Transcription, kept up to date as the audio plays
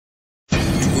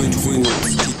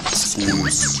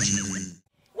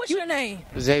What's your name?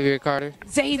 Xavier Carter.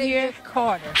 Xavier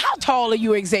Carter. How tall are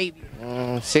you, Xavier?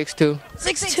 6'2".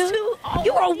 6'2"?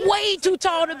 You are way too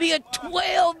tall to be a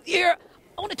 12-year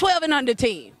on the 12 and under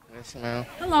team. Yes, ma'am.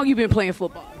 How long you been playing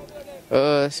football?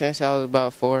 Since I was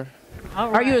about 4.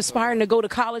 Are you aspiring to go to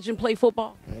college and play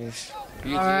football? Yes.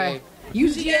 All right.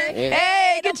 UGA? Yeah.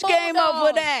 Hey, get your game up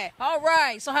for that. All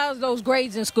right. So how's those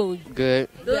grades in school? Good.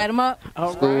 Got them up?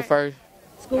 School first.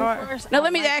 School first? Now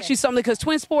let me ask you something, because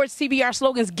Twin Sports TV, our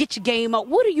slogan is get your game up.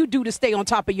 What do you do to stay on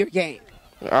top of your game?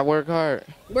 I work hard.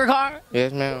 Work hard?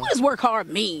 Yes, ma'am. What does work hard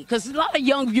mean? Because a lot of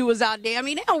young viewers out there, I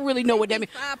mean, they don't really know what that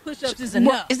means. 5 push-ups is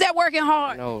enough. Is that working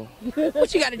hard? No.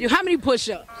 What you got to do? How many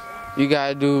push-ups? You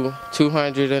gotta do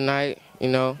 200 a night, you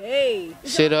know. Hey.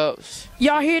 Sit-ups.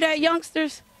 Y'all hear that,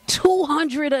 youngsters?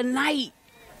 200 a night.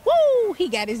 Woo! He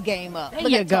got his game up. Look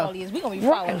you how go. tall he is. We gonna be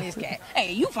following this guy.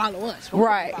 Hey, you follow us. We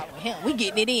Right. follow him. We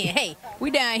getting it in. Hey,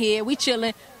 we down here. We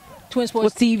chilling. Twin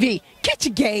Sports TV. Get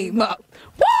your game up.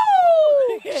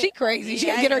 Woo! She crazy. She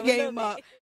gotta get her game up.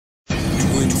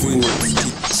 Twin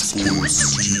Sports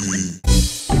TV.